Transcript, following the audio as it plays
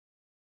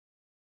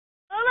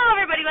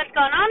everybody, what's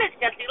going on? It's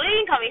Jessie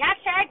Lee. Call me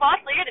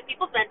 #Boss Leader, the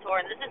People's Mentor,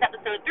 and this is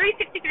episode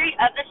 363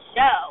 of the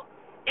show.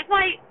 If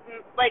my,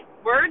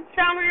 words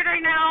sound weird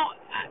right now,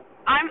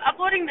 I'm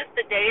uploading this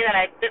the day that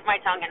I bit my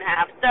tongue in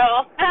half,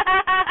 so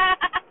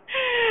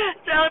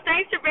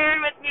thanks for bearing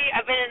with me.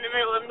 I've been in the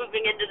middle of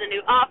moving into the new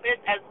office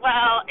as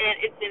well,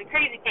 and it's been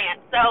crazy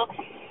pants. So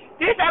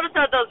this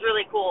episode, though, is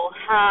really cool.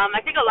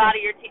 I think a lot of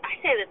your team, I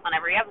say this on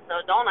every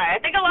episode, don't I? I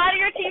think a lot of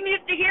your team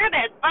needs to hear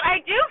this, but I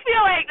do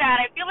feel like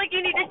that. I feel like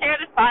you need to share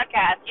this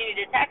podcast. You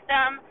need to text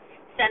them,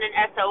 send an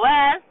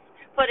SOS,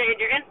 put it in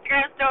your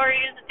Instagram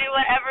stories, do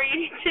whatever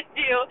you need to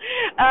do,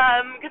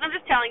 because I'm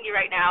just telling you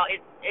right now,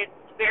 it's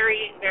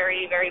very,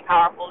 very, very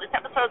powerful. This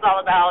episode's all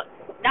about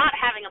not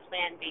having a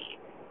plan B,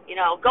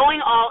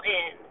 going all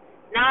in,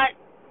 not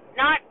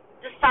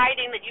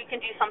deciding that you can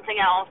do something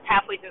else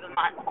halfway through the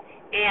month.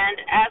 And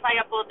as I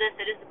upload this,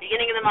 it is the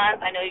beginning of the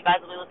month. I know you guys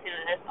will be listening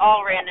to this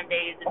all random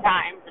days and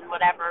times and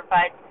whatever,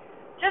 but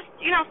just,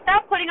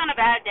 stop putting on a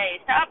bad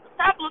day. Stop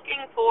looking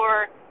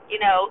for,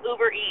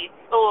 Uber Eats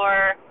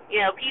or,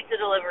 pizza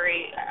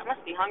delivery. I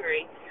must be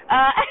hungry.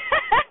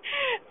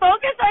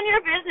 Focus on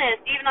your business,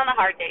 even on the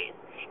hard days.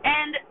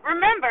 And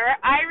remember,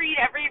 I read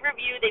every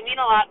review. They mean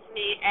a lot to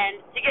me.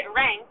 And to get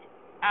ranked,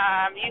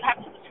 you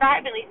have to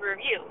subscribe and leave a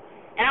review.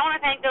 And I want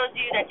to thank those of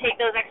you that take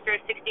those extra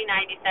 60,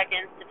 90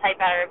 seconds to type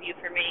out a review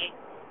for me.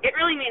 It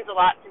really means a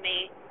lot to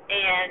me.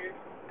 And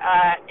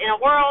in a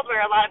world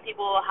where a lot of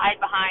people hide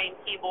behind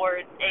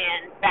keyboards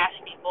and bash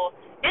people,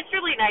 it's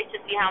really nice to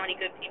see how many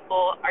good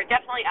people are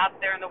definitely out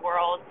there in the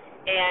world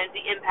and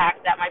the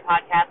impact that my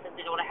podcast has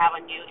been able to have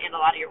on you and a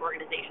lot of your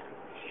organizations.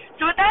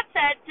 So with that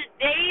said,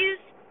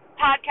 today's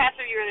podcast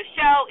review of the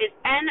show is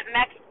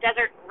NMEX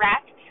Desert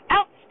Rat.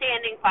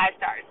 Outstanding 5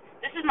 stars.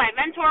 This is my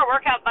mentor,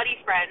 workout buddy,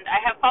 friend.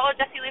 I have followed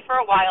Jessie Lee for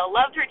a while,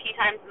 loved her tea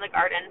times in the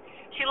garden.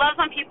 She loves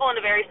on people in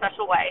a very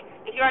special way.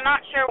 If you are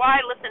not sure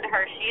why, listen to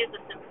her. She is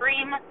the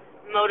supreme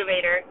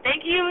motivator.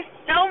 Thank you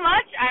so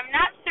much. I'm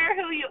not sure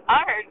who you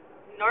are.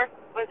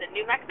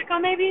 New Mexico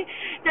maybe?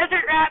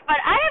 Desert Rat, but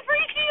I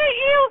appreciate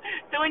you.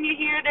 So when you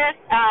hear this,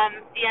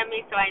 DM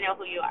me so I know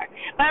who you are.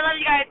 But I love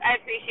you guys. I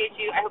appreciate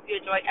you. I hope you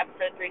enjoyed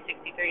episode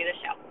 363 of the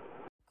show.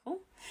 Cool.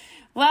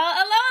 Well,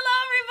 hello,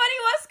 everybody.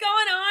 What's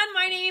going on?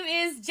 My name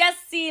is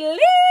Jessie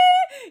Lee.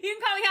 You can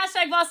call me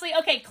 #Boss Lee.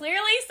 Okay,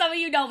 clearly some of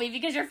you know me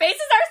because your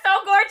faces are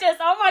so gorgeous.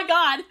 Oh my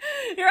God.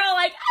 You're all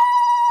like,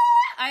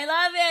 I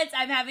love it.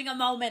 I'm having a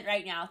moment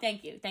right now.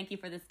 Thank you. Thank you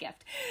for this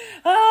gift.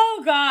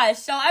 Oh gosh.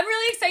 So I'm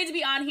really excited to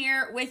be on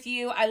here with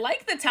you. I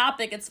like the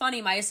topic. It's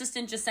funny. My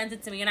assistant just sent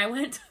it to me and I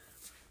went,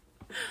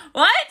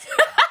 what?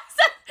 I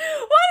said,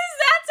 what is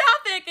that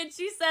topic? And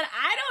she said,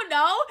 I don't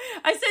know.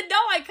 I said, no,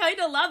 I kind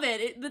of love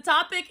it. The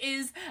topic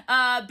is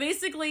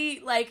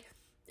basically like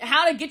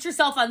how to get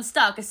yourself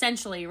unstuck,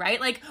 essentially, right?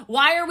 Like,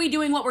 why are we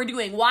doing what we're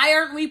doing? Why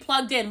aren't we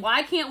plugged in?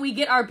 Why can't we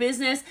get our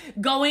business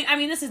going? I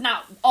mean, this is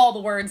not all the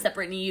words that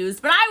Brittany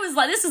used, but I was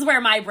like, this is where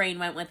my brain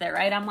went with it,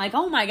 right? I'm like,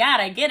 oh my God,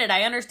 I get it.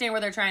 I understand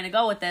where they're trying to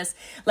go with this.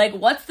 Like,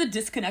 what's the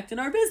disconnect in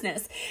our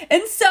business?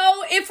 And so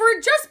if we're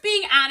just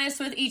being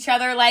honest with each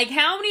other, like,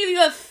 how many of you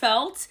have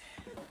felt,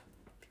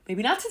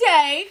 maybe not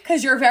today,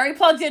 because you're very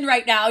plugged in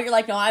right now. You're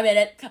like, no, I'm in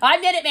it.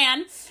 I'm in it,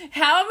 man.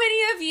 How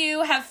many of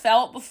you have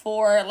felt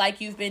before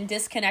like you've been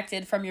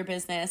disconnected from your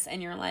business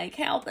and you're like,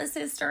 help a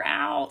sister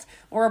out,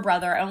 or a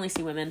brother? I only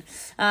see women.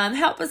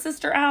 Help a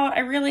sister out.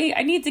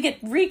 I need to get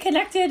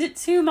reconnected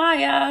to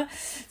my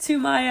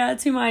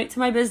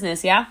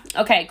business. Yeah.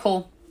 Okay,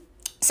 cool.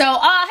 So,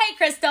 hey,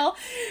 Crystal.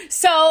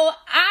 So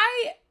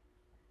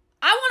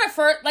I want to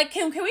first, like,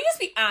 can we just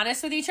be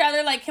honest with each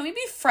other? Like, can we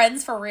be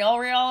friends for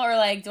real? Or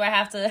like, do I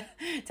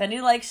need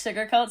to like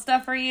sugarcoat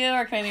stuff for you?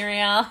 Or can we be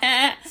real?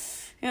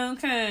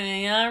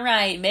 Okay, all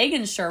right.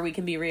 Megan's sure we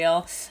can be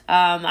real.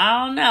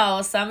 I don't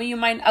know. Some of you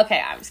might, okay,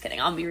 I'm just kidding.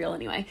 I'll be real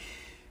anyway.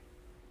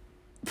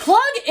 Plug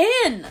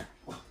in.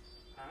 Like,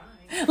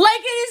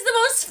 it is the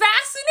most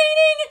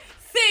fascinating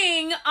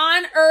thing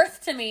on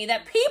earth to me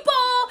that people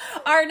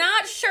are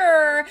not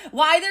sure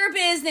why their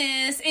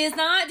business is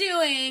not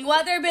doing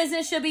what their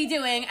business should be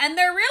doing, and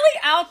they're really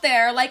out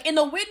there like in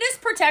the witness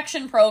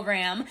protection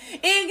program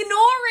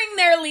ignoring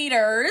their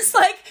leaders.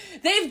 Like,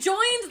 they've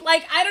joined,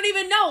 like, I don't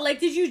even know, like,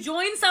 did you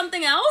join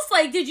something else?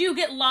 Like, did you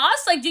get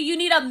lost? Like, do you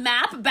need a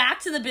map back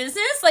to the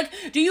business? Like,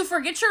 do you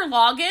forget your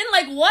login?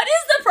 Like, what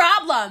is the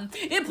problem?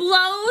 It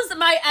blows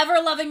my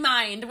ever-loving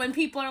mind when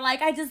people are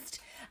like,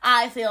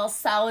 I feel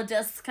so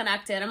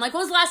disconnected. I'm like,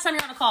 when was the last time you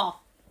were on a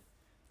call?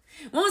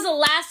 When was the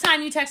last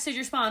time you texted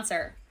your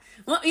sponsor?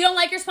 Well, you don't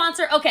like your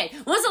sponsor? Okay.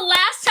 When was the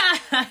last time?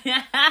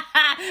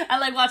 I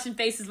like watching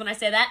faces when I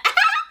say that.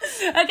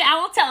 Okay, I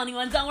won't tell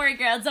anyone. Don't worry,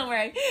 girl. Don't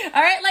worry.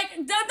 All right, like,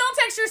 don't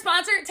text your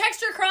sponsor.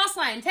 Text your cross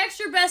line. Text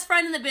your best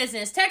friend in the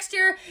business. Text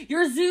your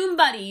Zoom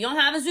buddy. You don't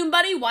have a Zoom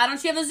buddy? Why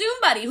don't you have a Zoom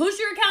buddy? Who's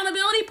your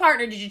accountability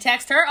partner? Did you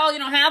text her? Oh, you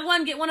don't have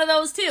one? Get one of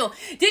those too.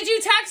 Did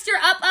you text your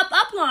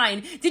up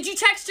line? Did you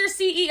text your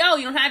CEO?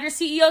 You don't have your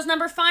CEO's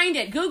number? Find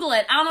it. Google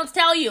it. I don't know what to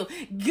tell you.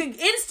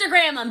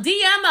 Instagram them.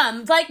 DM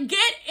them. Like,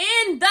 get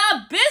in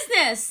the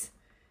business.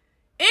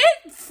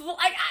 It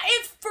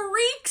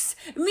freaks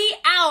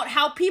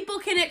how people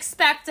can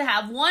expect to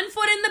have one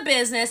foot in the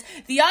business,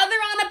 the other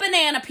on a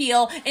banana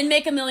peel, and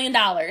make $1 million.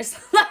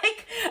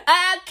 Like,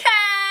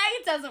 okay,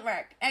 it doesn't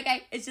work.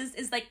 Okay,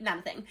 it's like not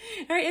a thing.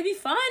 All right, it'd be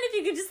fun if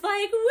you could just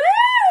like, woo,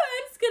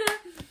 I'm just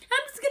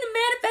gonna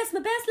manifest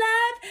my best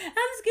life. I'm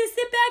just gonna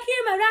sit back here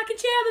in my rocking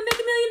chair and make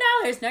 $1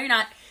 million. No, you're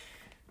not.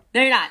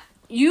 No, you're not.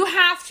 You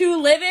have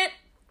to live it.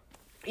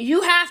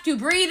 You have to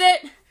breathe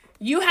it.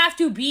 You have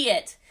to be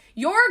it.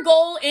 Your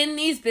goal in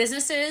these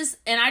businesses,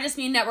 and I just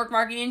mean network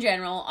marketing in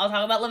general, I'll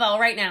talk about Lavelle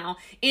right now,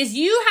 is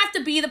you have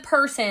to be the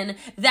person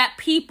that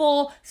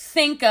people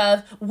think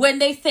of when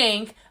they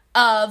think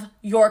of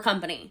your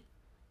company.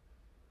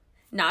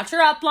 Not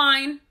your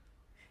upline,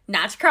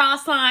 not your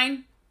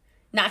crossline,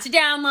 not your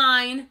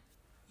downline,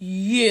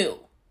 you.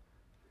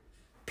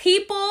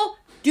 People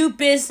do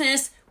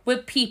business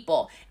with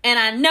people. And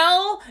I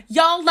know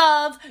y'all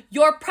love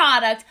your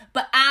product,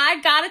 but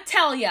I gotta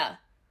tell ya,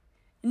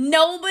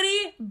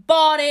 nobody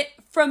bought it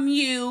from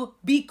you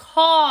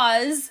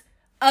because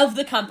of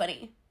the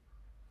company.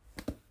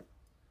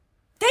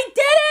 They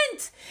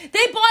didn't.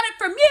 They bought it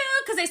from you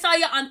because they saw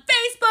you on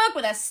Facebook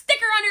with a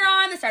sticker on your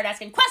arm. They started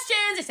asking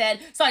questions. They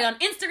saw you on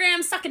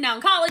Instagram sucking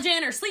down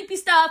collagen or sleepy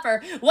stuff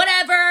or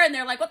whatever. And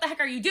they're like, what the heck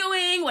are you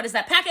doing? What is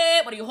that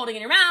packet? What are you holding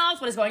in your mouth?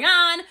 What is going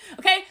on?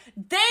 Okay.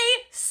 They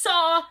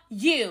saw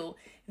you.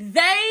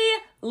 They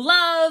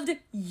loved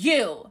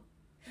you.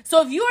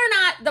 So if you are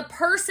not the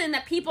person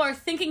that people are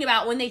thinking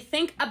about when they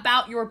think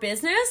about your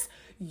business,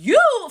 you,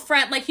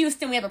 friend, like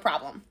Houston, we have a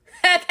problem.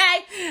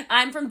 Okay?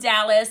 I'm from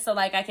Dallas, so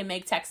like I can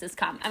make Texas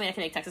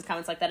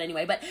comments like that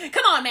anyway, but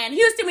come on, man.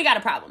 Houston, we got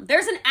a problem.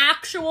 There's an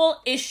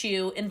actual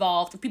issue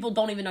involved. People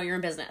don't even know you're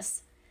in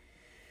business.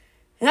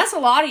 And that's a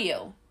lot of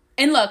you.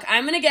 And look,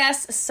 I'm going to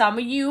guess some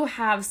of you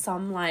have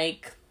some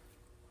like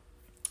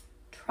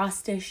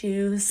trust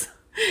issues.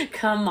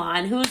 Come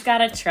on, who's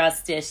got a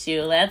trust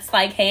issue? Let's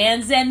like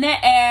hands in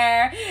the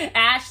air.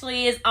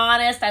 Ashley is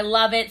honest. I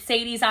love it.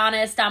 Sadie's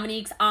honest.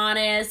 Dominique's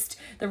honest.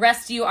 The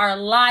rest of you are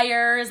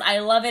liars. I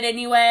love it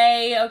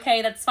anyway.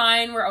 Okay, that's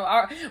fine.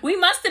 We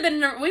must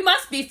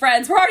be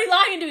friends. We're already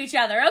lying to each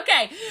other.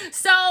 Okay,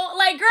 so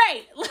like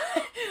great. We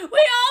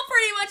all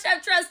pretty much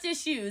have trust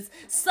issues.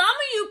 Some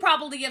of you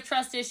probably have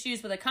trust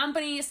issues with a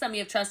company. Some of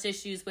you have trust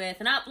issues with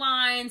an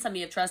upline. Some of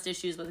you have trust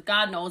issues with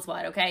God knows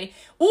what. Okay,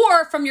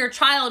 or from your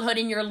childhood,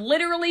 and you're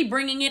literally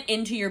bringing it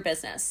into your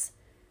business.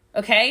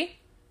 Okay.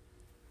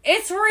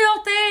 It's a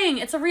real thing.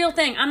 It's a real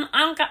thing.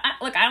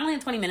 I only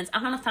have 20 minutes. I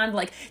don't have enough time to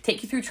like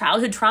take you through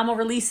childhood trauma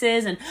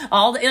releases and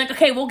all the, like,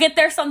 okay, we'll get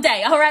there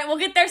someday. All right, we'll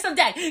get there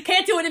someday.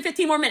 Can't do it in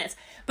 15 more minutes.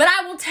 But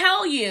I will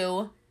tell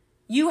you,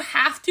 you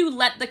have to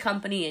let the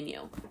company in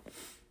you.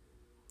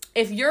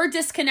 If you're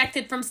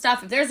disconnected from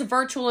stuff, if there's a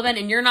virtual event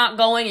and you're not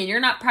going and you're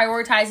not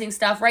prioritizing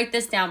stuff, write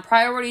this down.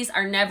 Priorities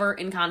are never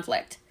in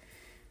conflict.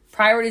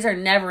 Priorities are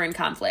never in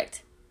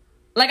conflict.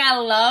 Like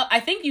I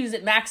think use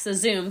it max the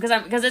Zoom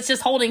because it's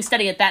just holding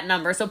steady at that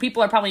number. So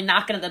people are probably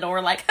knocking at the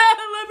door like,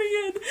 let me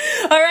in.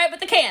 All right, but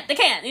they can't.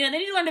 You know, they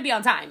need to learn to be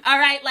on time. All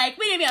right, like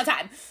we need to be on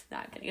time. No,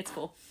 I'm kidding. It's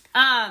cool.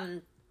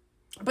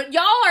 But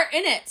y'all are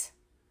in it.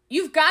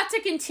 You've got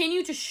to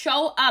continue to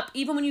show up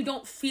even when you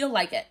don't feel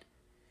like it.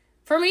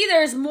 For me,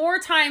 there's more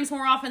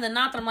often than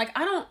not that I'm like,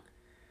 I don't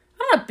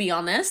want to be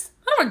on this.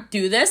 I don't want to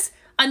do this.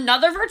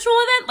 Another virtual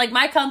event, like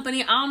my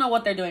company, I don't know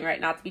what they're doing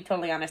right now, to be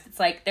totally honest. It's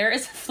like there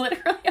is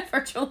literally a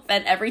virtual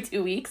event every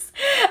 2 weeks.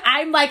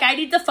 I'm like, I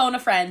need to phone a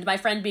friend, my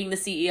friend being the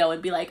CEO, and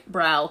be like,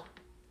 bro,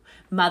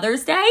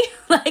 Mother's Day?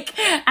 Like,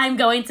 I'm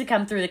going to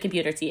come through the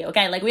computer to you,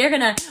 okay? Like, we're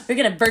gonna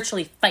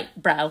virtually fight,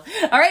 bro. All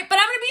right, but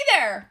I'm gonna be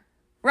there,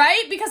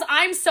 right? Because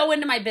I'm so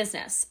into my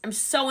business.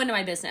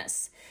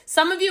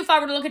 Some of you, if I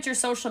were to look at your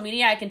social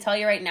media, I can tell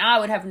you right now, I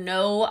would have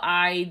no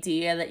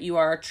idea that you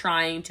are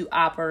trying to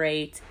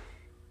operate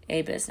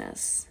a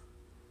business.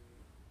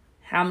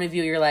 How many of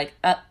you, you're like,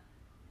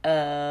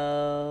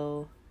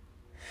 oh.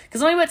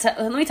 Because let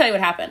me tell you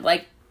what happened.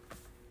 Like,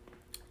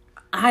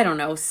 I don't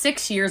know,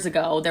 6 years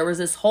ago, there was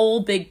this whole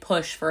big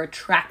push for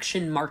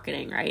attraction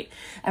marketing, right?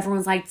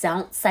 Everyone's like,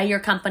 don't say your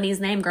company's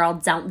name, girl.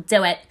 Don't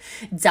do it.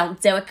 Don't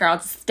do it, girl.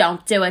 Just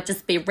don't do it.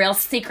 Just be real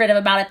secretive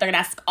about it. They're going to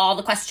ask all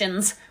the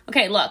questions.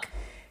 Okay, look.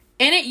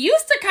 And it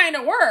used to kind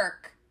of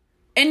work.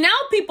 And now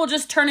people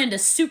just turn into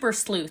super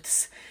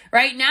sleuths.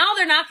 Right now,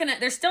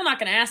 they're still not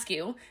gonna ask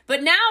you.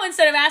 But now,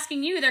 instead of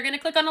asking you, they're gonna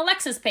click on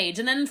Alexa's page.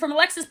 And then from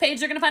Alexa's page,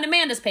 they're gonna find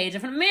Amanda's page.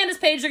 And from Amanda's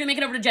page, they're gonna make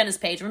it over to Jenna's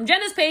page. From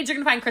Jenna's page, they're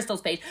gonna find Crystal's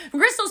page. From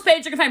Crystal's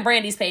page, they're gonna find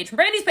Brandy's page. From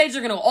Brandy's page,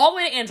 they're gonna go all the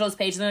way to Angela's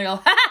page. And they're gonna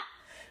go, ha!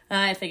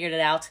 I figured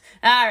it out.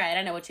 All right,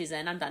 I know what she's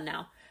in. I'm done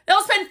now.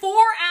 They'll spend 4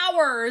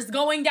 hours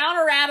going down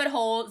a rabbit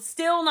hole,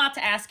 still not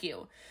to ask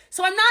you.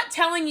 So I'm not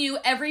telling you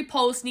every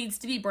post needs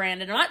to be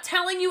branded. I'm not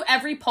telling you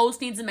every post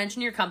needs to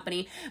mention your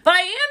company. But I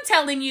am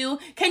telling you,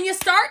 can you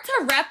start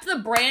to rep the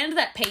brand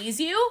that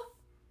pays you?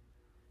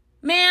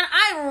 Man,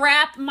 I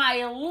wrap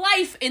my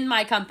life in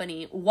my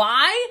company.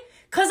 Why?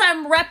 Because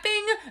I'm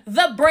repping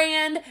the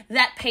brand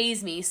that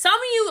pays me. Some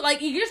of you, like,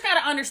 you just got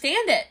to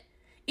understand it.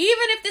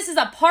 Even if this is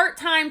a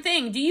part-time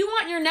thing, do you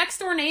want your next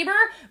door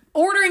neighbor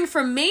ordering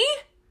from me?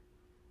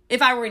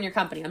 if I were in your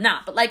company. I'm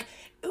not, but like,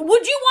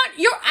 would you want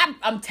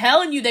I'm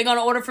telling you, they're going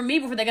to order from me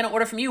before they're going to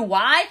order from you.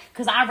 Why?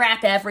 Because I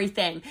wrap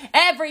everything.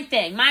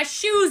 Everything. My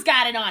shoes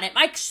got it on it.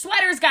 My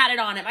sweater's got it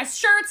on it. My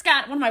shirt's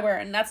got, what am I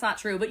wearing? That's not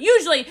true. But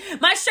usually,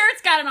 my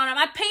shirt's got it on it.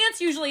 My pants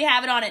usually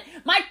have it on it.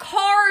 My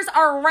cars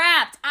are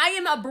wrapped. I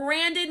am a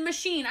branded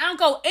machine. I don't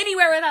go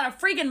anywhere without a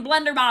freaking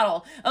blender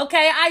bottle.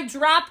 Okay? I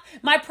drop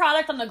my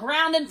product on the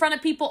ground in front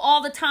of people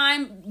all the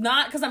time.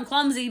 Not because I'm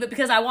clumsy, but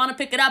because I want to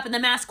pick it up and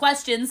then ask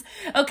questions.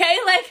 Okay?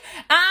 Like,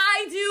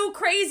 I do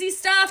crazy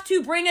stuff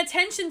to bring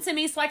attention to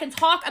me so I can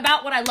talk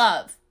about what I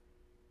love.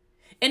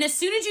 And as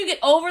soon as you get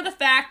over the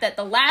fact that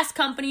the last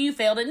company you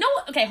failed at, no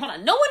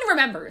one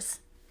remembers.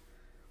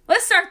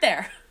 Let's start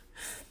there.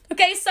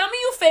 Okay, some of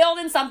you failed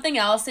in something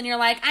else and you're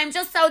like, I'm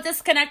just so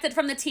disconnected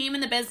from the team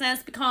and the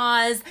business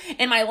because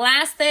in my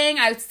last thing,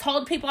 I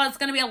told people I was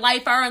going to be a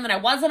lifer and then I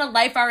wasn't a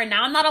lifer and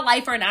now I'm not a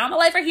lifer and now I'm a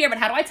lifer here, but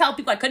how do I tell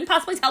people? I couldn't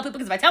possibly tell people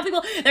because if I tell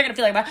people, they're going to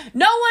feel like,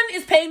 no one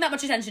is paying that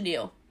much attention to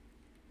you.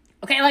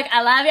 Okay, like,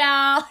 I love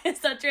y'all.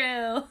 It's so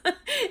true.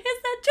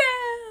 It's so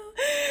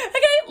true.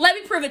 Okay, let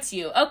me prove it to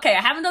you. Okay,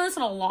 I haven't done this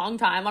in a long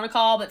time on a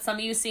call, but some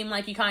of you seem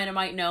like you kind of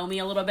might know me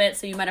a little bit,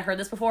 so you might have heard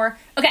this before.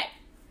 Okay.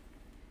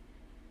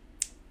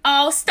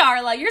 Oh,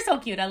 Starla, you're so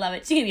cute. I love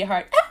it. She gave me a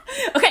heart.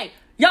 Okay,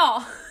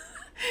 y'all.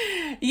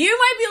 You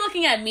might be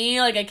looking at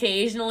me, like,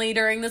 occasionally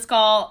during this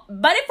call,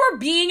 but if we're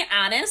being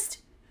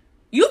honest,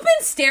 you've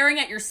been staring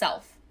at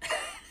yourself.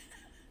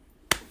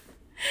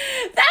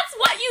 That's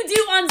what you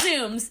do on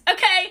Zooms,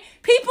 okay?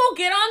 People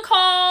get on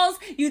calls,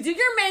 you do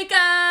your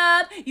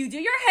makeup, you do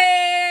your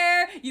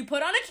hair, you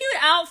put on a cute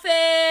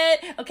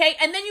outfit, okay?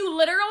 And then you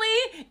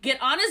literally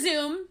get on a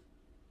Zoom,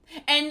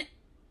 and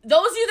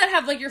those of you that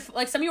have,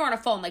 like, some of you are on a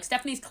phone, like,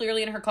 Stephanie's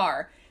clearly in her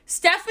car.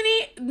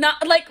 Stephanie,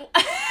 not, like, I'm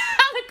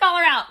gonna call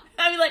her out.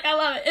 I mean, like, I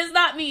love it. It's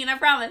not mean, I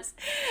promise.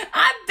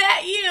 I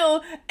bet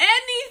you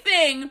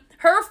anything,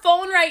 her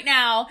phone right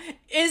now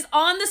is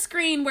on the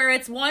screen where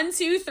it's 1,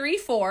 2, 3,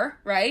 4,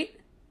 right?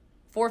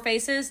 4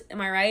 faces, am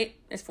I right?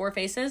 There's 4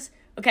 faces?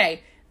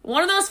 Okay,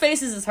 one of those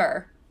faces is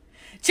her.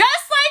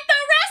 Just like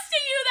the rest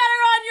of you that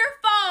are on your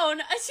phone.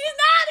 She's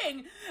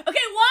nodding.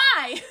 Okay,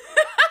 why?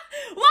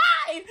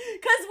 Why?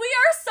 Because we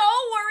are so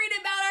worried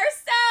about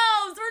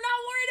ourselves. We're not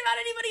worried about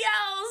anybody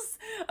else.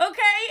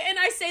 Okay? And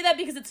I say that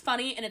because it's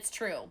funny and it's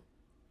true.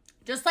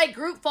 Just like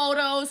group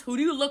photos, who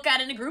do you look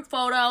at in a group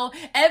photo?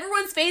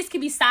 Everyone's face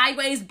can be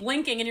sideways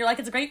blinking and you're like,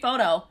 it's a great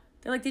photo.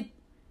 They're like,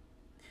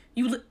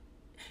 you're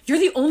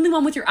the only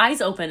one with your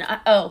eyes open.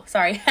 Oh,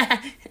 sorry.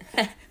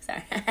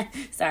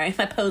 Sorry,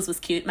 my pose was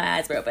cute. My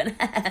eyes were open.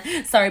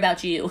 Sorry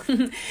about you.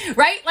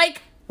 Right?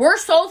 Like, we're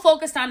so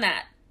focused on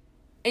that.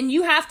 And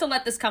you have to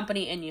let this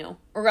company in you,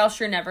 or else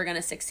you're never going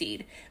to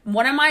succeed.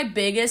 One of my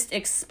biggest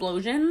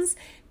explosions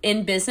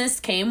in business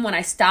came when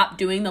I stopped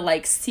doing the,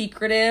 like,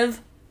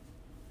 secretive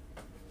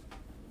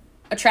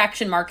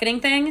attraction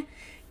marketing thing.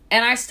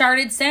 And I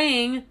started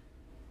saying,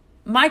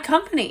 my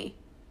company.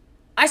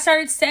 I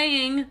started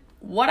saying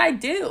what I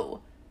do.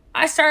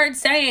 I started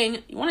saying,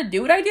 you want to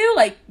do what I do?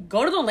 Like,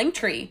 go to the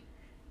Linktree.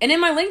 And in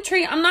my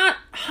Linktree, I'm not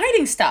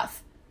hiding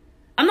stuff.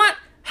 I'm not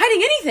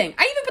hiding anything.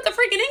 I even put the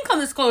freaking income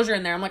disclosure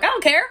in there. I'm like, I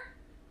don't care.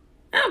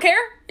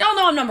 Y'all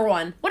know I'm number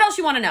one. What else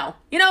you want to know?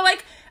 You know,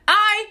 like,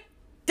 I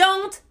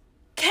don't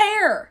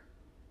care.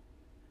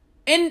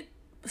 And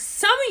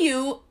some of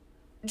you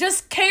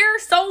just care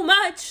so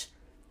much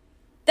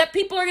that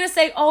people are going to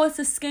say, oh, it's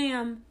a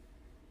scam.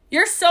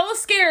 You're so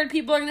scared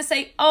people are going to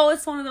say, oh,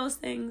 it's one of those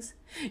things.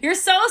 You're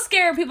so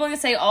scared people are going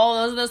to say, oh,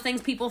 those are those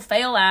things people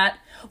fail at.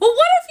 Well,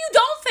 what if you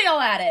don't fail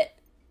at it?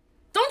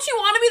 Don't you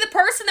want to be the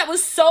person that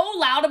was so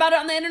loud about it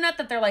on the internet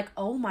that they're like,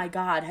 oh my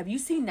God, have you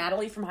seen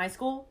Natalie from high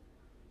school?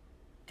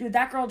 Dude,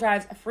 that girl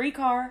drives a free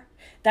car.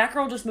 That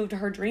girl just moved to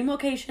her dream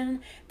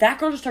location. That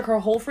girl just took her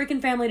whole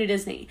freaking family to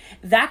Disney.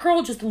 That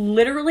girl just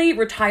literally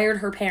retired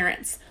her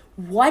parents.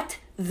 What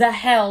the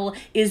hell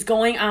is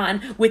going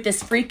on with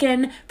this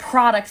freaking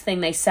product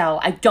thing they sell?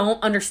 I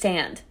don't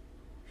understand.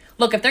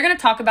 Look, if they're going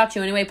to talk about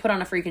you anyway, put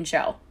on a freaking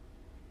show.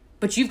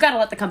 But you've got to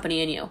let the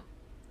company in you.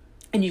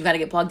 And you've got to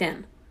get plugged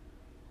in.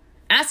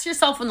 Ask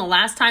yourself when the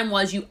last time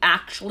was you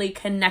actually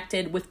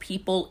connected with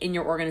people in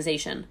your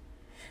organization.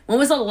 When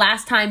was the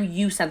last time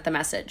you sent the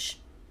message?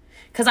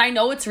 Because I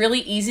know it's really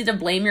easy to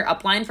blame your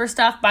upline for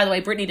stuff. By the way,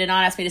 Brittany did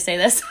not ask me to say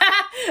this.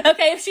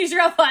 Okay, if she's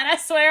your upline, I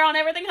swear on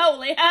everything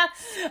holy.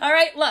 All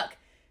right, look.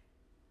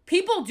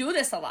 People do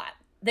this a lot.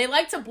 They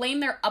like to blame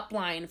their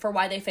upline for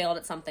why they failed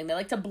at something. They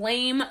like to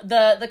blame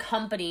the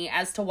company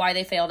as to why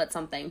they failed at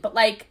something. But,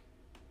 like,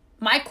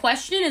 my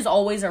question is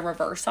always a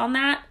reverse on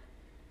that.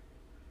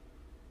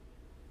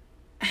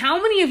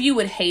 How many of you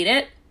would hate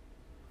it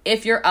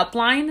if your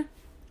upline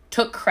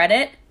took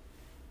credit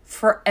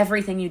for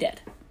everything you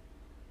did?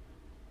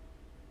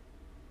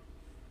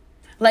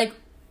 Like,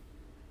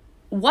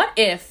 what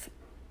if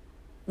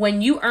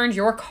when you earned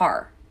your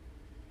car,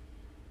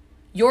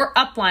 your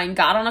upline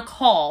got on a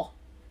call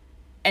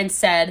and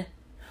said,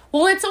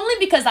 Well, it's only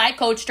because I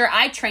coached her,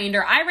 I trained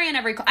her, I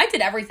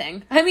did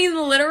everything. I mean,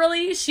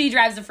 literally, she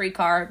drives a free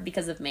car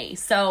because of me.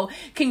 So,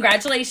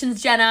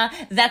 congratulations, Jenna.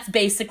 That's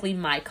basically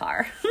my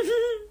car. Isn't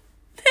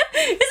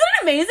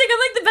it amazing? I'm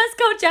like the best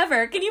coach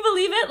ever. Can you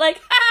believe it? Like,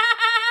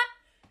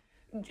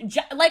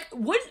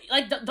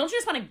 don't you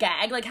just want to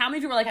gag? Like, how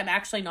many people are like, I'm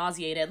actually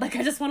nauseated? Like,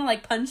 I just want to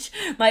like punch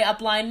my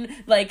upline,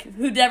 like,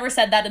 who never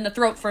said that in the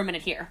throat for a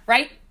minute here,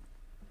 right?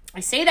 I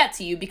say that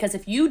to you because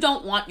if you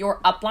don't want your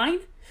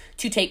upline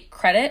to take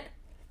credit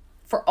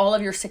for all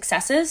of your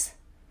successes,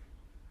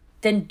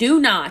 then do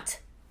not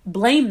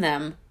blame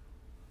them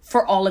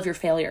for all of your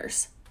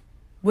failures,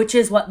 which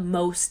is what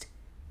most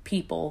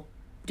people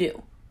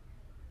do.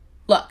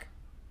 Look,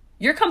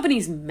 your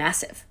company's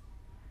massive.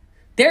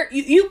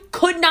 You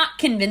could not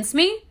convince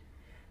me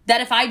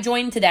that if I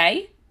joined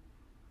today,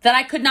 that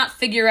I could not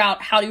figure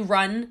out how to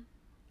run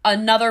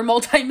another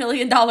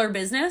multi-million-dollar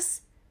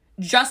business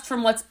just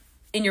from what's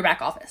in your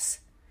back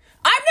office.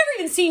 I've never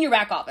even seen your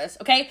back office,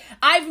 okay?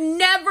 I've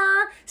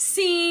never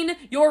seen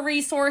your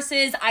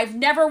resources. I've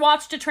never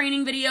watched a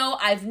training video.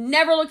 I've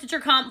never looked at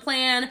your comp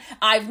plan.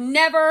 I've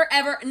never,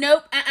 ever,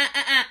 nope,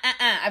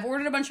 I've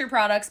ordered a bunch of your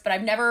products, but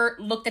I've never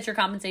looked at your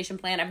compensation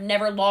plan. I've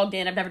never logged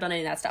in. I've never done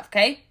any of that stuff,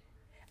 okay?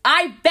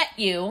 I bet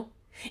you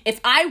if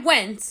I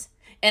went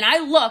and I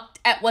looked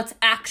at what's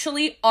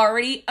actually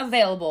already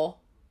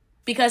available,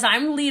 because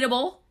I'm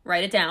leadable,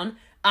 write it down,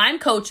 I'm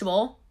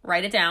coachable,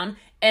 write it down,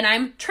 and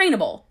I'm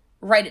trainable,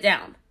 write it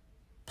down.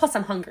 Plus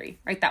I'm hungry,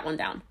 write that one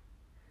down.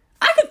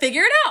 I could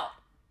figure it out.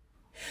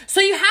 So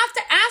you have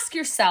to ask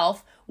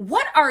yourself,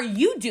 what are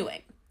you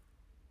doing?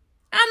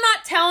 I'm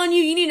not telling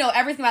you need to know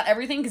everything about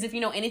everything, because if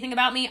you know anything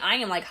about me, I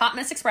am like Hot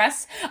Mess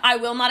Express. I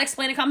will not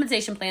explain a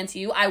compensation plan to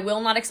you. I will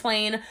not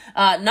explain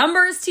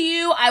numbers to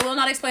you. I will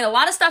not explain a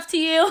lot of stuff to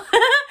you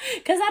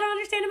because I don't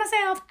understand it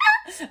myself.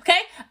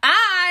 Okay?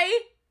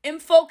 I am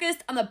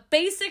focused on the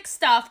basic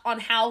stuff on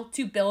how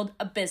to build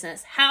a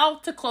business, how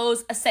to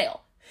close a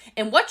sale.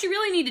 And what you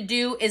really need to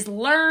do is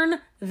learn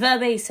the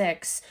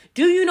basics.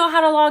 Do you know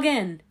how to log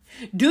in?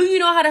 Do you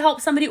know how to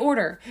help somebody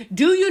order?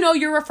 Do you know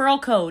your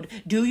referral code?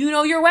 Do you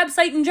know your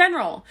website in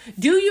general?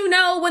 Do you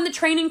know when the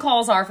training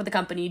calls are for the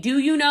company? Do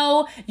you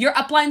know your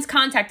upline's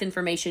contact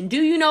information?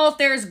 Do you know if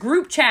there's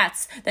group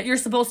chats that you're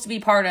supposed to be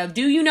part of?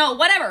 Do you know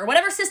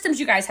whatever systems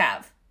you guys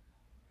have?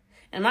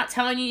 And I'm not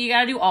telling you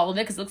got to do all of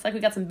it because it looks like we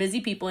got some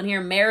busy people in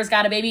here. Mayor's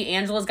got a baby.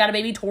 Angela's got a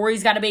baby.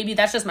 Tori's got a baby.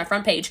 That's just my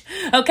front page.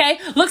 Okay?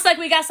 Looks like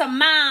we got some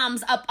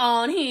moms up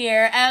on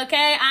here.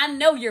 Okay? I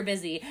know you're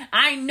busy.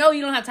 I know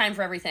you don't have time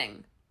for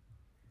everything.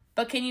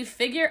 But can you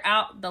figure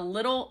out the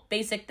little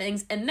basic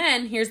things? And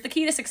then here's the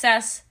key to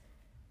success.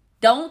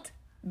 Don't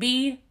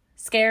be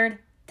scared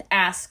to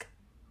ask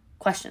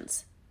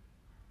questions.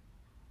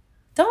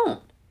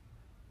 Don't.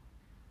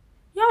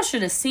 Y'all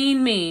should have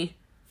seen me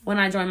when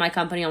I joined my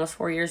company almost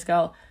 4 years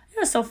ago. It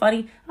was so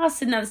funny. I was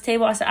sitting at this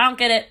table. I said, I don't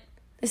get it.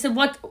 They said,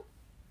 what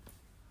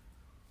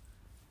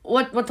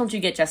don't you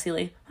get, Jessie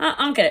Lee? I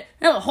don't get it.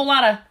 A whole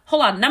lot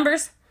of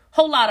numbers.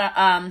 Whole lot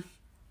of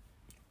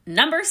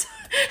numbers.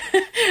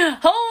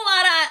 Whole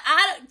lot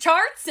of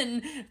charts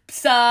and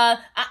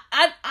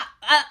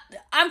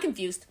I'm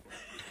confused.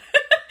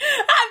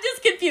 I'm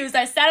just confused.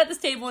 I sat at this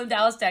table in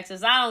Dallas,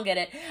 Texas. I don't get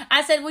it.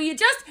 I said, will you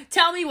just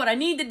tell me what I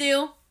need to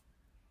do?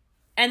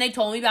 And they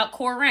told me about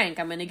core rank.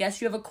 I'm going to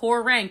guess you have a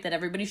core rank that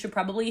everybody should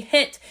probably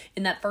hit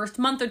in that first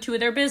month or two of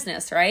their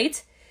business,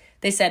 right?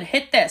 They said,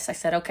 hit this. I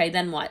said, okay,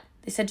 then what?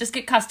 They said, just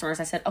get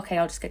customers. I said, okay,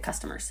 I'll just get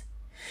customers.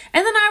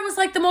 And then I was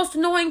like the most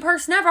annoying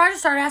person ever. I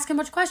just started asking a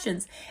bunch of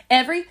questions.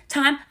 Every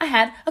time I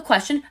had a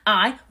question,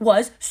 I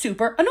was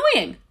super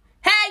annoying.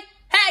 Hey,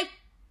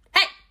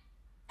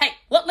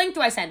 what link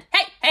do I send?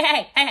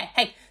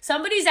 Hey,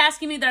 somebody's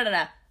asking me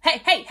da-da-da.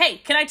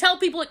 Hey, can I tell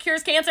people it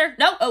cures cancer?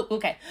 No? Oh,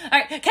 okay. All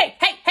right, hey,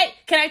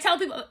 can I tell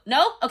people?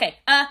 No? Okay.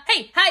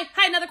 Hey,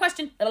 hi, another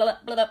question. Blah,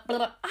 blah,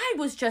 blah. I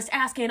was just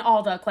asking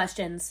all the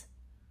questions.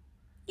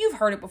 You've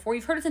heard it before.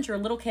 You've heard it since you're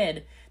a little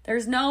kid.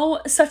 There's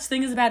no such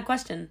thing as a bad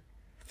question.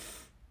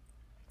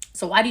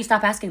 So why do you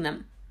stop asking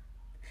them?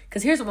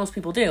 Because here's what most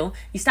people do.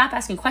 You stop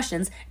asking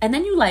questions, and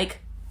then you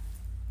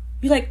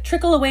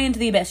trickle away into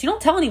the abyss. You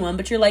don't tell anyone,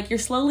 but you're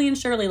slowly and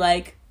surely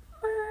like,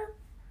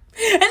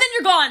 and then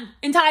you're gone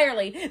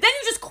entirely. Then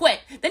you just quit.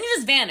 Then you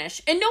just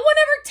vanish. And no one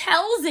ever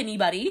tells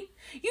anybody.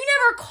 You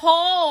never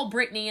call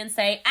Brittany and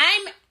say,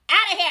 I'm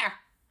out of here.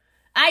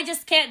 I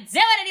just can't do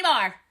it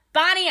anymore.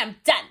 Bonnie, I'm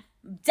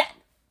done.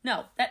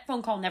 No, that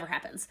phone call never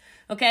happens.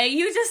 Okay?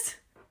 You just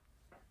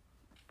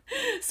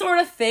sort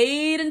of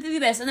fade into the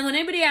abyss. And then when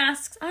anybody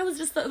asks, it was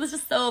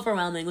just so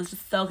overwhelming. It was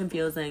just so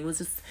confusing.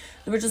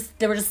 There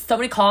were just so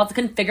many calls. I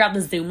couldn't figure out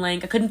the Zoom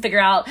link. I couldn't figure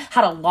out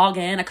how to log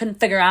in. I couldn't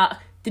figure out,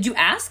 did you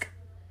ask?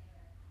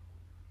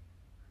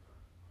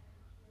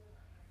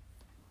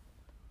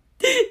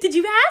 Did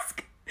you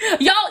ask?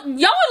 Y'all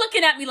are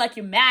looking at me like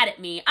you're mad at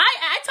me. I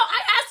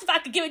asked if I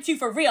could give it to you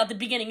for real at the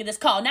beginning of this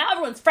call. Now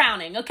everyone's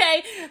frowning,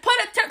 okay? Turn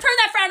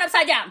that frown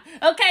upside down,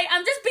 okay?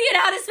 I'm just being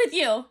honest with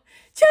you.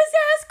 Just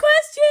ask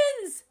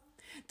questions.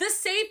 The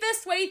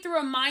safest way through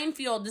a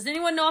minefield. Does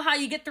anyone know how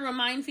you get through a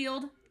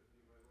minefield?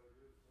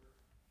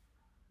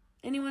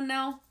 Anyone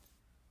know?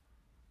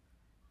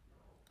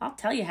 I'll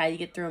tell you how you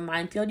get through a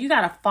minefield. You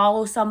got to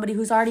follow somebody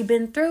who's already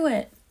been through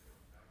it.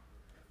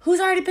 Who's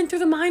already been through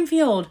the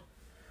minefield?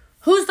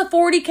 Who's the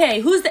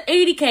 40K? Who's the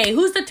 80K?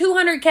 Who's the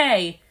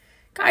 200K?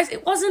 Guys,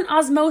 it wasn't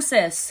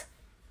osmosis.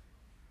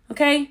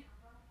 Okay?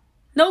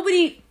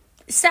 Nobody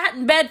sat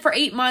in bed for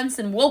 8 months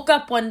and woke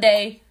up one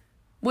day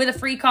with a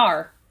free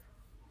car.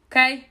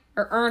 Okay?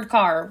 Or earned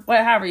car.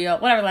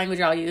 Whatever language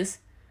y'all use.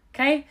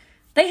 Okay?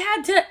 They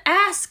had to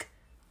ask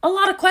a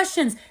lot of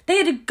questions. They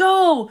had to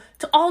go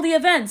to all the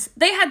events.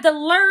 They had to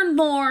learn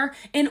more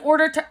in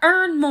order to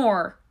earn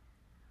more.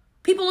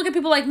 People look at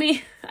people like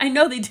me. I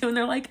know they do, and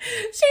they're like,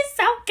 "She's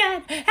so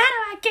good. How do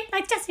I get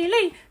like Jessie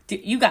Lee?"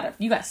 Dude, you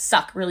gotta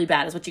suck really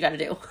bad is what you gotta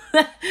do.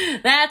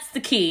 That's the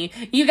key.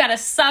 You gotta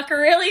suck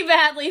really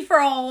badly for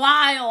a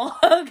while,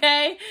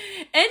 okay?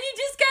 And you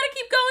just gotta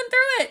keep going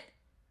through it.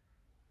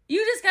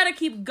 You just gotta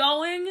keep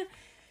going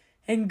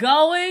and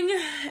going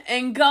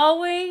and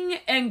going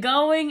and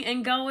going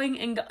and going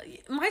and go.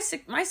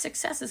 My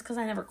success is because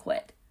I never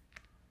quit.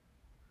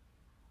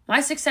 My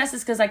success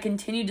is because I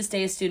continued to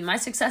stay a student. My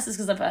success is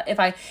because if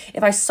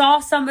I saw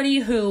somebody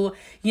who,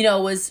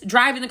 was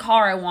driving the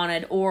car I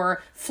wanted,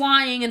 or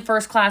flying in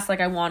first class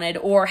like I wanted,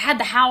 or had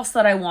the house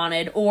that I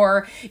wanted,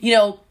 or,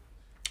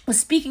 was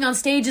speaking on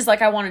stages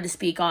like I wanted to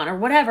speak on, or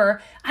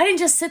whatever, I didn't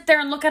just sit there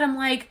and look at him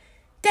like,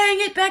 "Dang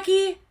it,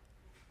 Becky,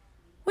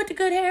 with the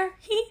good hair.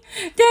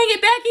 Dang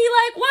it, Becky,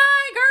 like,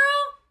 why,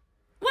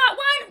 girl?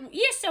 Why?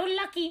 You're so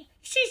lucky.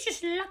 She's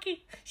just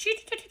lucky.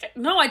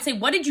 No, I'd say,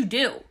 what did you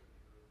do?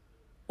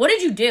 What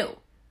did you do?"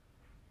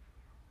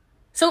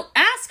 So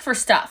ask for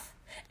stuff.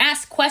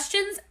 Ask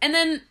questions. And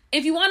then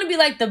if you want to be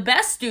like the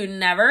best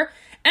student ever,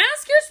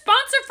 ask your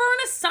sponsor for an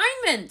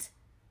assignment.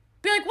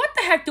 Be like, what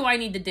the heck do I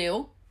need to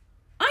do?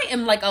 I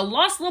am like a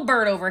lost little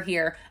bird over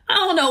here. I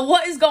don't know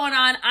what is going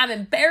on. I'm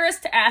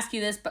embarrassed to ask you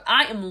this, but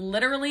I am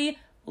literally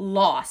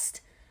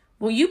lost.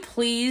 Will you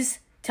please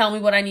tell me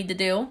what I need to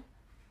do?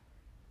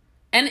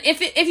 And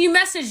if you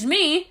messaged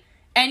me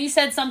and you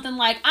said something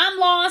like, "I'm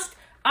lost.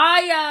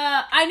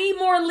 I need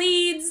more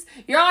leads.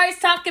 You're always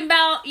talking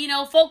about,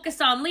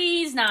 focus on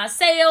leads, not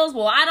sales.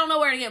 Well, I don't know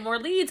where to get more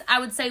leads." I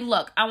would say,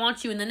 look, I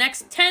want you in the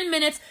next 10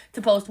 minutes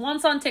to post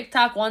once on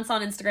TikTok, once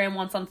on Instagram,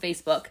 once on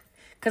Facebook.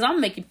 Because I'm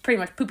going to make you pretty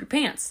much poop your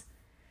pants.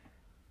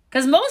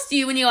 Because most of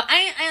you, when you go,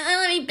 I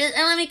don't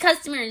have any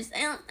customers.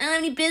 I don't have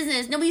any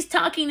business. Nobody's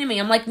talking to me.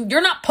 I'm like,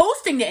 you're not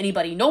posting to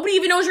anybody. Nobody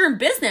even knows you're in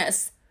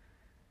business.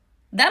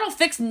 That'll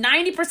fix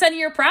 90% of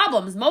your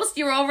problems. Most of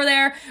you are over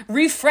there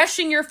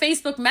refreshing your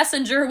Facebook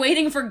Messenger,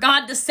 waiting for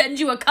God to send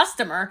you a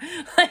customer.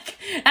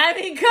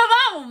 Come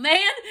on,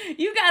 man.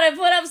 You got to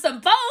put up some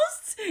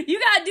posts. You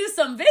got to do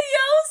some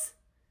videos.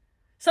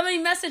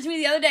 Somebody messaged me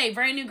the other day,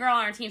 brand new girl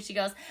on our team. She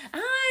goes, I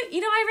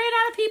ran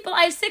out of people.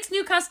 I have 6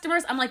 new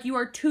customers. I'm like, you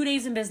are 2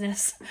 days in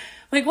business.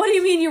 Like, what do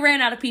you mean you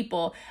ran out of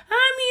people?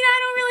 I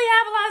don't really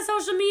have a lot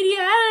of social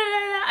media.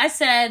 I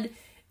said,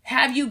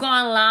 have you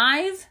gone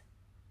live?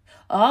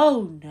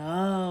 Oh,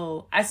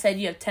 no. I said,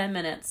 you have 10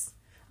 minutes.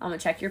 I'm going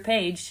to check your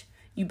page.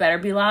 You better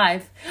be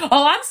live.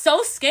 Oh, I'm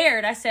so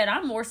scared. I said,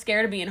 I'm more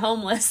scared of being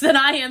homeless than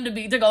I am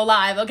to go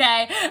live,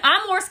 okay?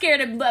 I'm more scared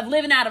of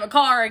living out of a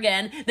car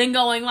again than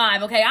going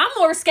live, okay? I'm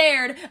more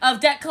scared of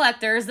debt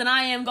collectors than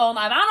I am going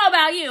live. I don't know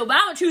about you, but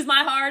I'm going to choose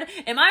my heart.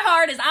 And my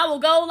heart is I will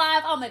go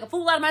live. I'll make a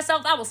fool out of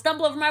myself. I will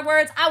stumble over my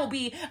words. I will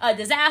be a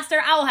disaster.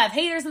 I will have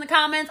haters in the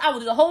comments. I will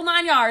do the whole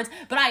 9 yards,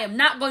 but I am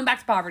not going back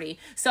to poverty.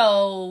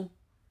 So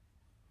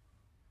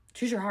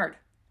choose your heart.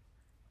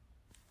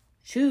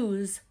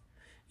 Choose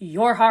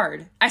your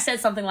heart. I said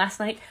something last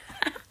night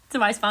to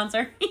my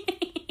sponsor.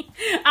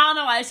 I don't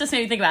know why. It's just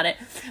made me think about it.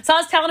 So I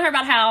was telling her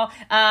about how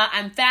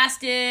I'm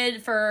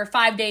fasted for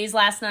 5 days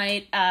last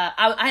night.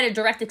 I had a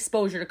direct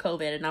exposure to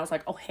COVID, and I was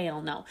like, oh,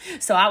 hell no.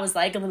 So I was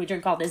like, let me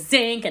drink all this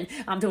zinc, and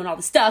I'm doing all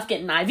this stuff,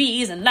 getting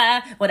IVs and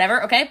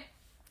whatever, okay?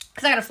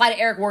 Because I got to fly to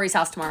Eric Worre's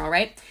house tomorrow,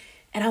 right?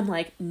 And I'm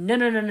like,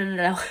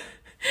 no.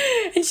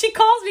 And she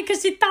calls me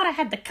because she thought I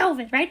had the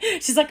COVID, right?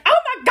 She's like, oh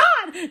my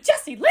God,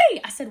 Jessie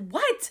Lee. I said,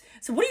 what?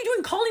 So what are you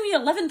doing calling me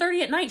at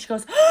 11:30 at night? She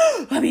goes,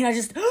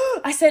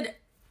 I said,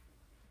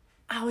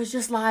 I was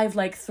just live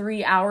like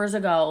 3 hours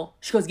ago.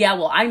 She goes, yeah,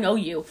 well, I know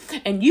you.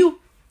 And you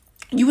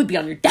would be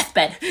on your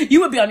deathbed. You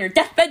would be on your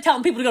deathbed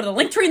telling people to go to the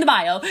link tree in the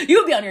bio. You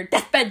would be on your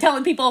deathbed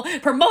telling people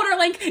promoter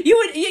link. You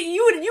would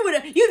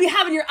be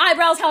having your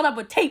eyebrows held up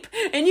with tape,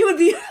 and you would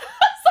be.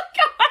 It's like,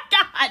 oh my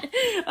God.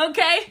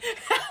 Okay,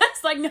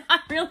 it's like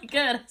not really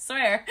good. I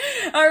swear.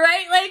 All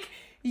right, like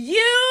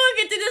you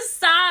get to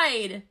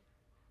decide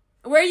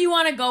where you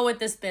want to go with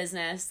this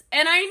business,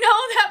 and I know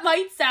that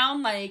might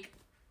sound like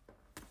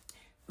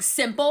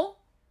simple,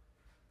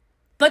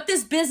 but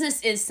this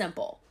business is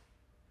simple.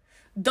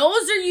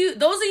 Those of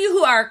you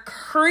who are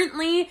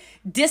currently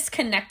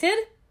disconnected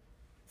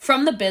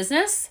from the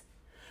business,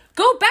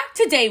 go back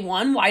to day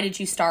one. Why did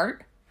you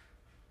start?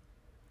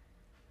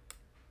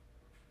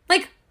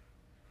 Like,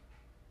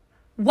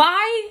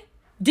 why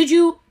did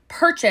you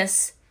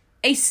purchase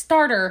a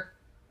starter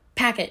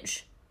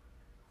package?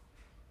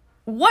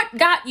 What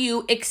got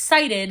you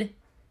excited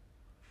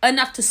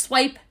enough to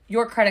swipe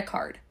your credit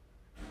card?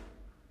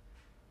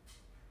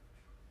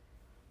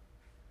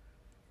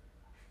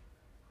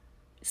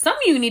 Some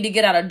of you need to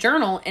get out a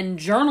journal and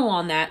journal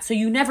on that so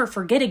you never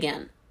forget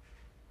again.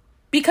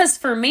 Because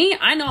for me,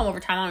 I know I'm over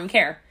time, I don't even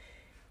care.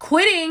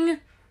 Quitting,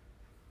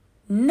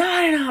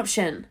 not an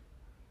option.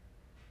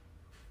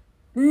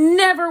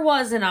 Never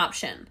was an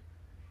option.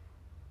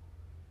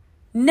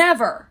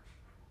 Never.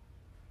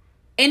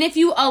 And if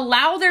you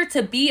allow there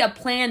to be a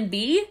plan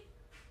B,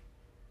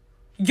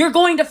 you're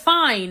going to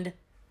find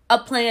a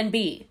plan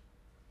B.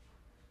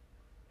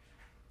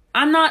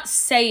 I'm not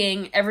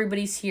saying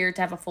everybody's here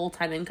to have a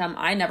full-time income.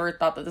 I never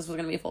thought that this was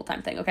going to be a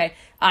full-time thing, okay?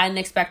 I didn't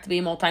expect to be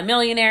a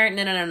multimillionaire.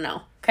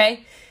 No,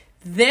 okay?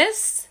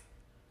 This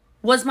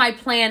was my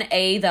plan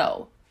A,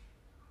 though.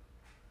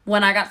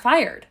 When I got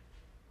fired.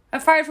 I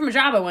got fired from a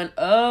job. I went,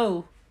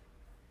 oh.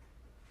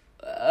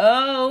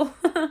 Uh-oh.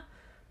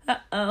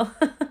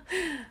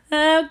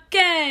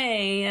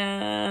 Okay.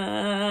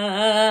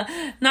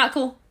 Not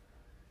cool.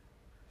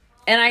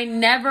 And I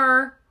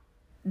never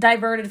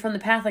diverted from the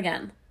path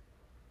again.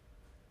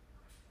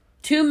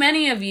 Too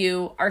many of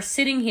you are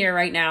sitting here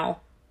right now,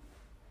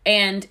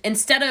 and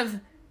instead of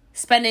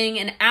spending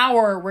an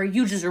hour where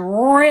you just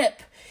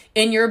rip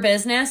in your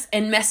business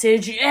and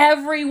message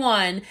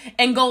everyone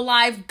and go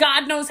live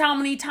God knows how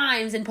many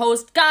times and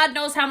post God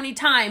knows how many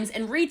times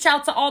and reach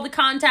out to all the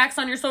contacts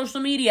on your social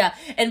media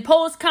and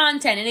post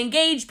content and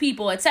engage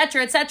people,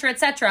 etc., etc.,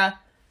 etc.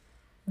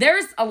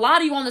 There's a lot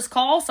of you on this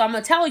call, so I'm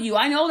going to tell you,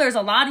 I know there's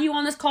a lot of you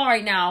on this call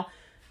right now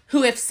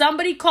who, if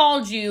somebody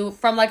called you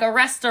from like a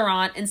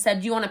restaurant and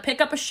said, you want to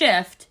pick up a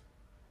shift,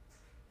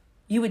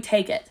 you would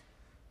take it.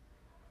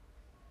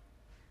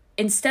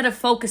 Instead of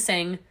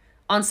focusing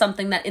on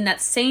something that in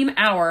that same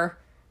hour,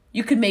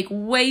 you could make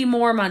way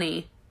more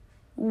money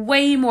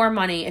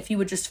if you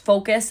would just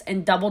focus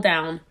and double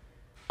down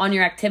on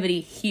your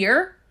activity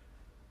here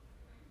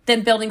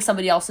than building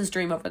somebody else's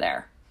dream over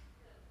there.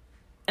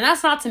 And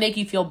that's not to make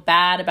you feel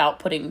bad about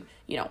putting,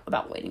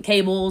 about waiting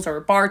tables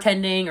or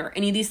bartending or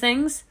any of these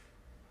things.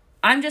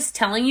 I'm just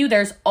telling you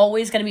there's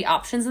always going to be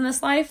options in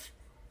this life.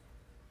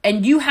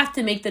 And you have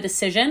to make the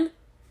decision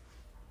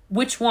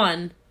which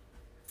one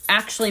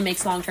actually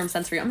makes long-term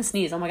sense for you. I'm going to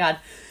sneeze. Oh my God.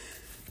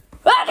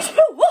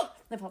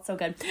 That felt so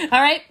good. All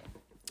right.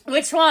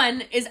 Which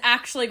one is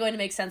actually going to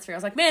make sense for you? I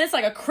was like, man, it's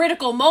like a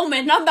critical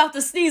moment and I'm about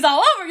to sneeze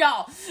all over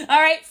y'all.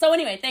 All right. So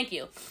anyway, thank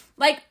you.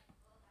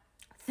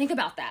 Think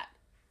about that.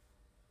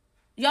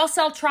 Y'all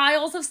sell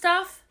trials of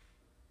stuff?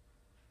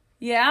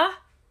 Yeah?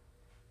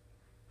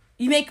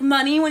 You make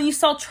money when you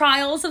sell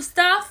trials of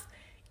stuff?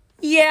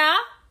 Yeah?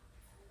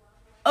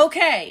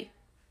 Okay.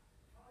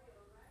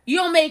 You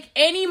don't make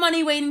any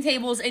money waiting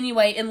tables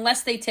anyway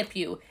unless they tip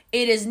you.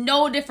 It is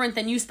no different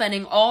than you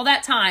spending all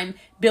that time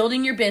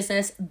building your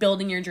business,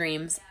 building your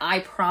dreams. I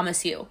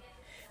promise you.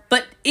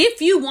 But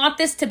if you want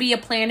this to be a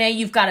plan A,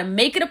 you've got to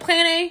make it a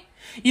plan A.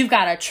 You've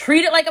got to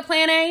treat it like a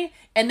plan A,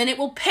 and then it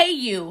will pay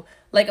you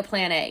like a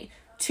plan A.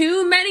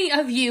 Too many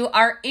of you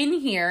are in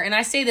here, and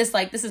I say this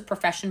like this is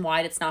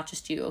profession-wide, it's not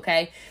just you,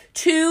 okay?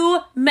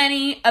 Too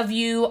many of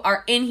you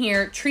are in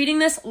here treating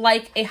this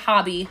like a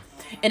hobby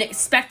and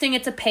expecting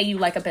it to pay you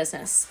like a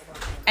business.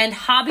 And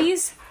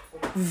hobbies,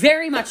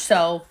 very much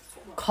so,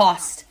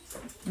 cost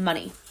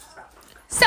money.